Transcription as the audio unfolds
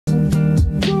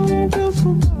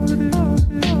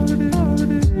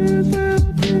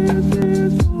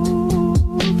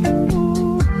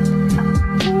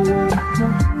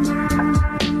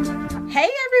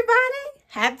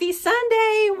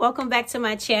welcome back to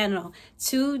my channel.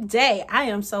 Today I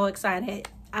am so excited.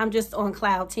 I'm just on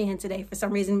cloud 10 today for some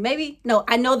reason. Maybe, no,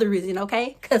 I know the reason,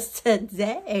 okay? Because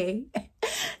today, baby,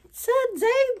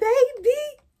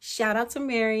 shout out to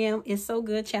Miriam. It's So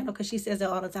Good channel, because she says it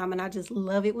all the time and I just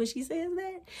love it when she says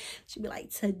that. She'd be like,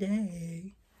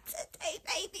 today,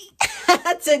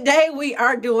 baby. Today we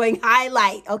are doing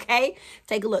highlight, okay?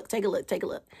 Take a look.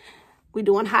 We're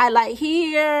doing highlight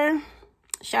here.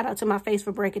 Shout out to my face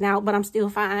for breaking out, but I'm still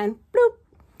fine.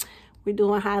 Bloop. We're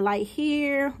doing highlight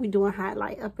here. We're doing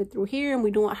highlight up and through here. And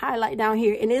we're doing highlight down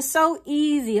here. And it's so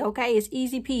easy, okay? It's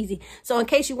easy peasy. So in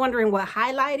case you're wondering what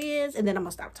highlight is, and then I'm going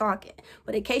to stop talking.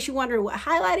 But in case you're wondering what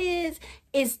highlight is,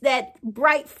 it's that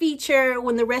bright feature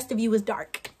when the rest of you is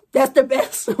dark. That's the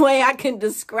best way I can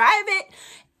describe it.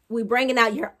 We're bringing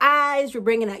out your eyes, we're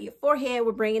bringing out your forehead,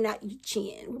 we're bringing out your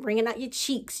chin, we're bringing out your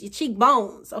cheeks, your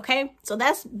cheekbones, okay? So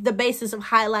that's the basis of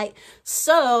highlight.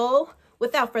 So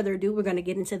without further ado, we're going to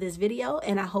get into this video,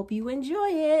 and I hope you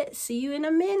enjoy it. See you in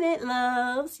a minute,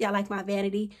 loves. Y'all like my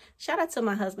vanity? Shout out to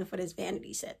my husband for this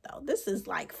vanity set, though. This is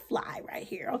like fly right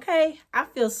here, okay? I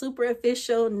feel super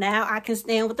official. Now I can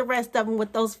stand with the rest of them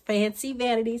with those fancy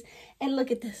vanities. And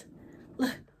look at this.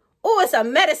 Look. Oh, it's a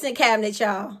medicine cabinet,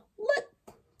 y'all. Look.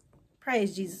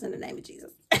 Praise Jesus in the name of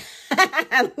Jesus.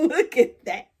 Look at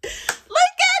that. Look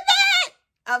at that.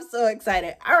 I'm so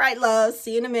excited. All right, loves.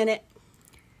 See you in a minute.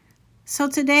 So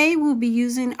today we'll be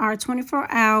using our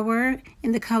 24-hour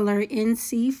in the color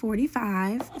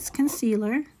NC45. It's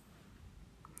concealer.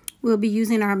 We'll be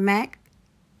using our MAC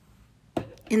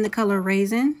in the color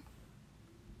Raisin.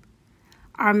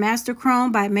 Our Master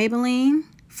Chrome by Maybelline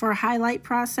for highlight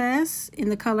process in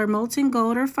the color Molten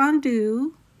Gold or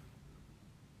Fondue.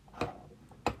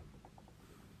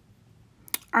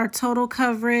 Our Total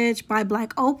Coverage by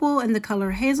Black Opal in the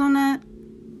color Hazelnut.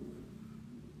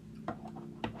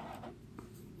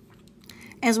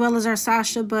 As well as our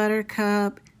Sacha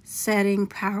Buttercup Setting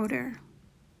Powder.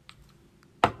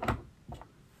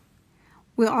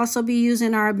 We'll also be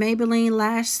using our Maybelline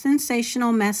Lash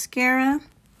Sensational Mascara.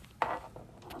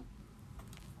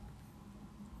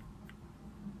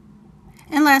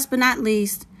 And last but not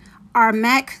least, our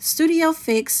MAC Studio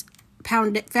Fix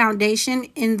foundation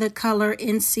in the color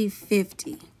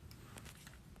NC50.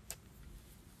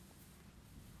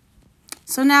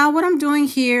 So now what I'm doing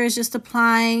here is just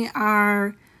applying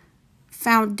our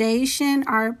foundation,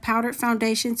 our powdered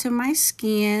foundation to my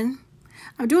skin.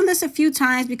 I'm doing this a few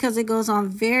times because it goes on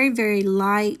very, very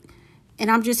light, and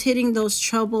I'm just hitting those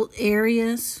troubled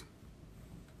areas.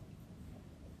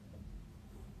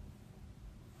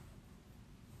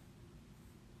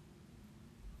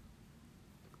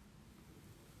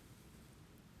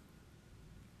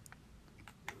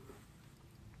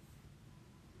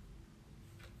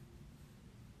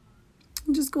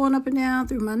 Just going up and down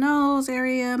through my nose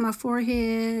area, my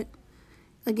forehead.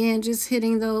 Again, just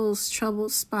hitting those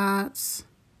troubled spots.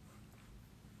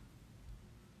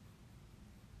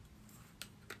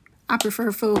 I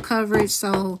prefer full coverage,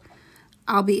 so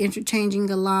I'll be interchanging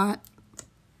a lot.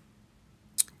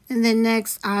 And then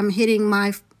next, I'm hitting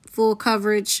my full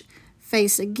coverage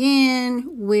face again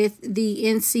with the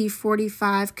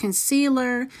NC45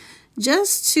 concealer,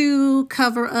 just to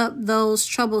cover up those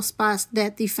trouble spots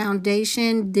that the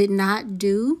foundation did not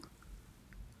do.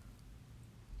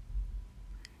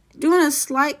 Doing a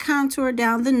slight contour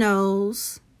down the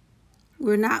nose.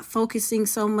 We're not focusing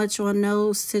so much on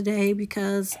nose today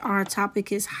because our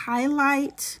topic is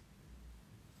highlight.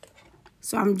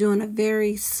 So I'm doing a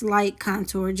very slight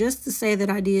contour just to say that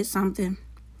I did something.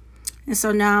 And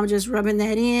so now I'm just rubbing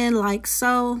that in like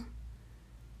so.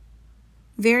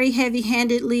 Very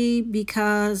heavy-handedly,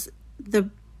 because the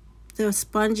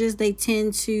sponges, they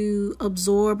tend to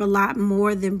absorb a lot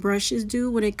more than brushes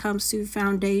do when it comes to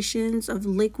foundations of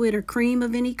liquid or cream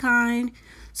of any kind.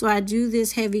 So I do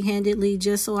this heavy-handedly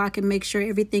just so I can make sure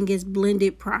everything is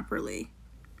blended properly.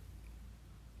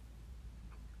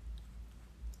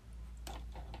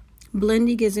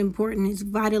 Blending is important. It's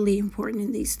vitally important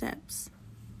in these steps.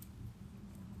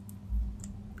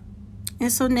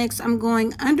 And so next, I'm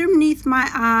going underneath my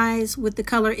eyes with the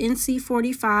color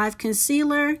NC45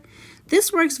 concealer.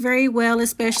 This works very well,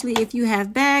 especially if you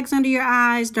have bags under your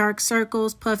eyes, dark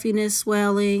circles, puffiness,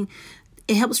 swelling.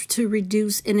 It helps to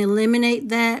reduce and eliminate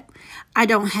that. I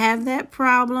don't have that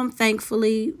problem,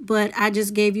 thankfully, but I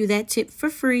just gave you that tip for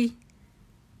free.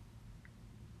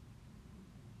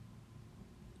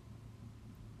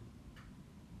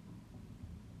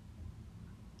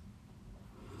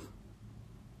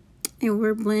 And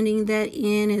we're blending that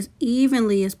in as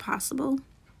evenly as possible.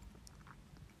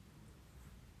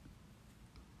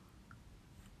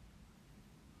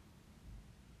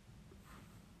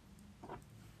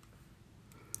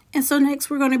 And so next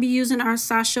we're going to be using our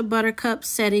Sacha Buttercup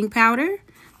setting powder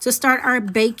to start our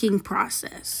baking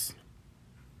process.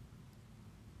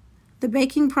 The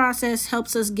baking process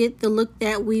helps us get the look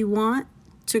that we want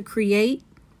to create.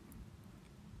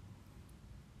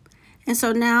 And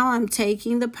so now I'm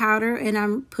taking the powder and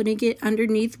I'm putting it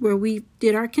underneath where we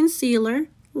did our concealer,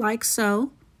 like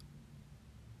so.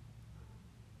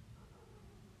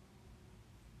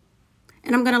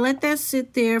 And I'm going to let that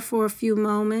sit there for a few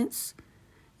moments.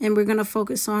 And we're going to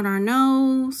focus on our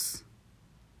nose,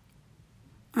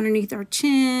 underneath our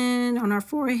chin, on our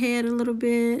forehead a little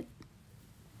bit.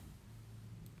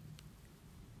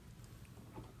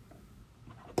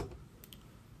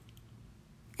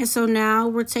 And so now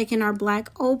we're taking our black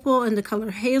opal in the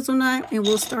color hazelnut and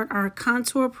we'll start our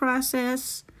contour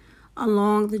process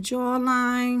along the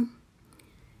jawline.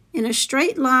 In a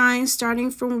straight line,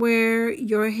 starting from where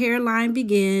your hairline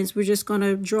begins, we're just going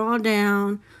to draw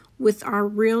down with our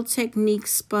Real Technique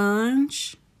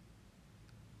sponge.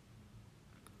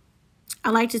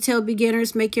 I like to tell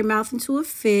beginners, make your mouth into a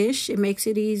fish. It makes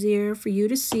it easier for you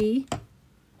to see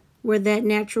where that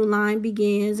natural line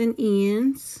begins and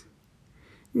ends.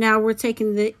 Now we're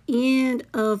taking the end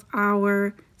of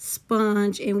our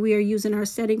sponge and we are using our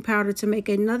setting powder to make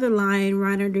another line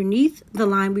right underneath the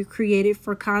line we created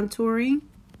for contouring.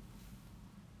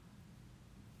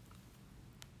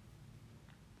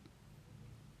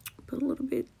 Put a little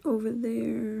bit over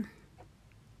there.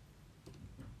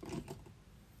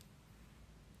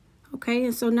 Okay,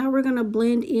 and so now we're going to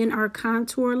blend in our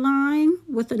contour line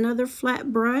with another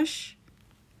flat brush.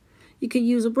 You could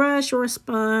use a brush or a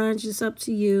sponge, it's up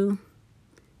to you.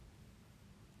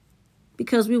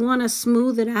 Because we want to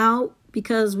smooth it out,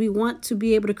 because we want to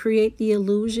be able to create the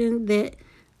illusion that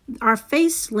our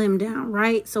face slimmed down,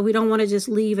 right? So we don't want to just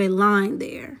leave a line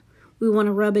there. We want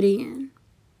to rub it in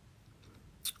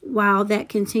while that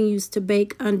continues to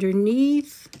bake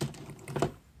underneath.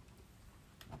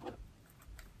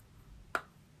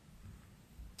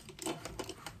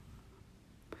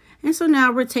 And so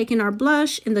now we're taking our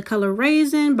blush in the color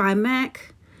Raisin by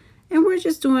MAC, and we're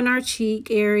just doing our cheek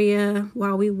area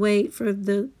while we wait for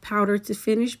the powder to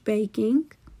finish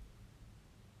baking.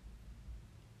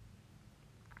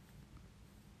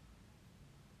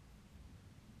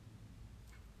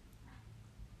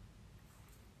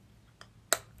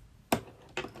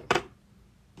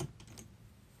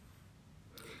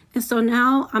 And so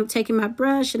now I'm taking my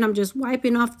brush and I'm just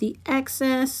wiping off the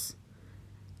excess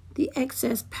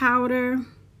powder.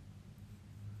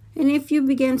 And if you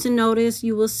begin to notice,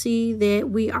 you will see that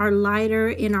we are lighter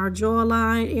in our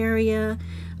jawline area,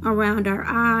 around our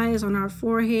eyes, on our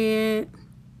forehead.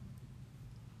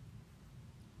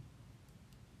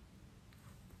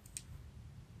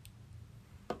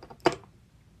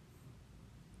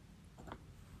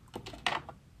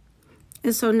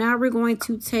 And so now we're going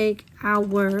to take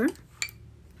our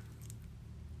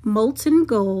Molten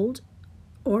Gold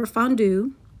or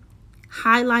Fondue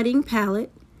highlighting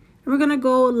palette, and we're going to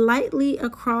go lightly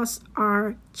across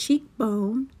our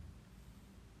cheekbone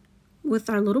with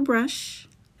our little brush.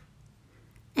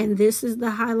 And this is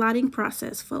the highlighting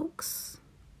process, folks.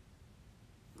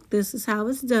 This is how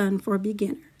it's done for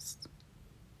beginners.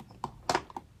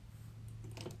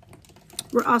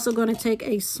 We're also going to take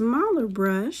a smaller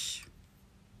brush,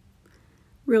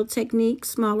 Real Technique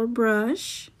smaller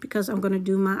brush, because I'm going to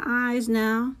do my eyes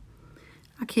now.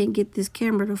 I can't get this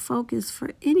camera to focus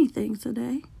for anything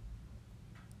today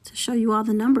to show you all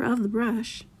the number of the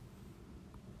brush.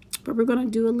 But we're going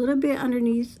to do a little bit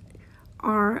underneath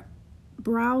our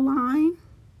brow line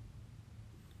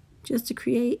just to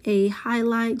create a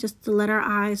highlight, just to let our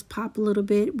eyes pop a little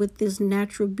bit with this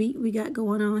natural beat we got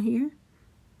going on here.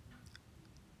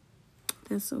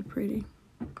 That's so pretty.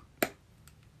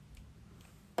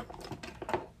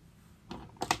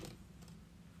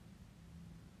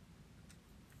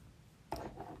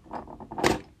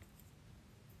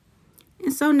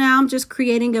 And so now I'm just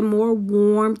creating a more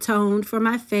warm tone for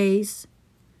my face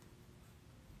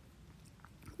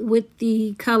with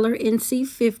the color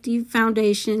NC50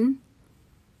 foundation,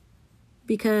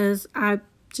 because I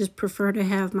just prefer to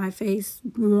have my face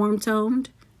warm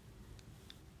toned.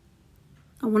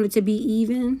 I want it to be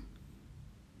even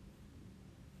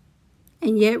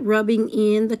and yet rubbing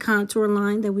in the contour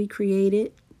line that we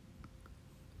created.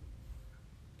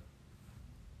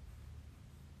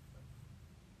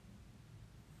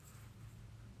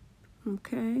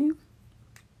 Okay.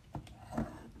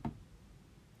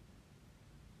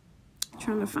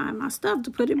 Trying to find my stuff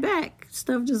to put it back.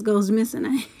 Stuff just goes missing.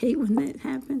 I hate when that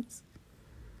happens.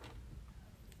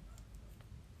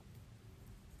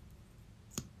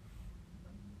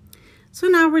 So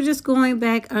now we're just going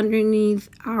back underneath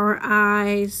our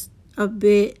eyes a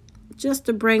bit just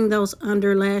to bring those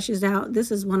under lashes out.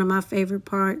 This is one of my favorite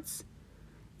parts.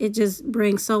 It just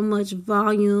brings so much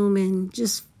volume and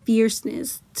just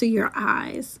fierceness to your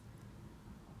eyes.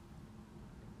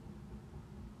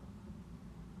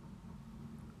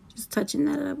 Just touching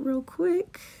that up real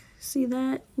quick. See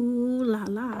that? Ooh la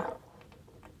la.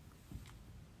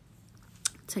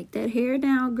 Take that hair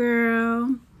down,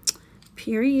 girl.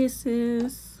 Period,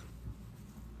 sis.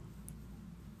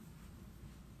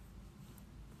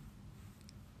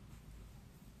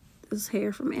 This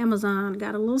hair from Amazon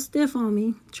got a little stiff on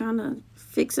me. Trying to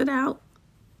fix it out.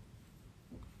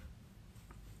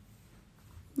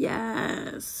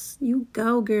 Yes, you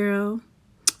go, girl.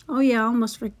 Oh yeah, I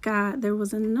almost forgot. There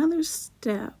was another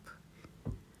step.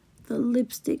 The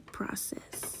lipstick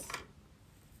process.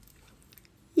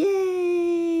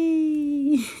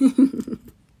 Yay!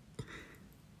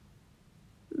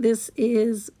 This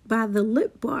is by the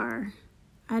Lip Bar.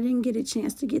 I didn't get a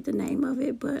chance to get the name of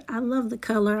it, but I love the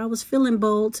color. I was feeling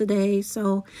bold today,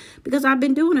 so because I've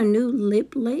been doing a nude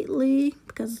lip lately,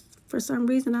 because for some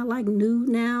reason I like nude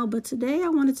now, but today I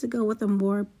wanted to go with a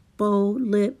more bold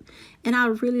lip, and I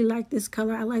really like this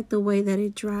color. I like the way that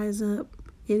it dries up.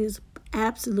 It is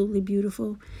absolutely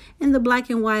beautiful. And the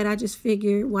black and white, I just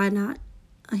figured why not?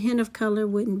 A hint of color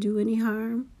wouldn't do any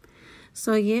harm.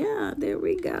 So yeah, there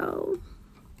we go.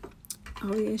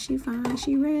 Oh yeah, she fine.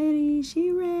 She ready. She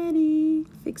ready.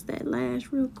 Fix that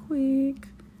lash real quick.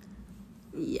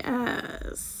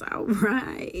 Yes. All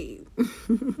right.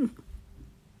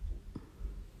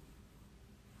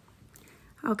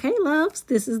 Okay, loves.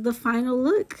 This is the final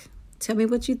look. Tell me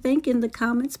what you think in the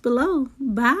comments below.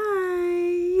 Bye.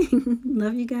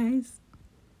 Love you guys.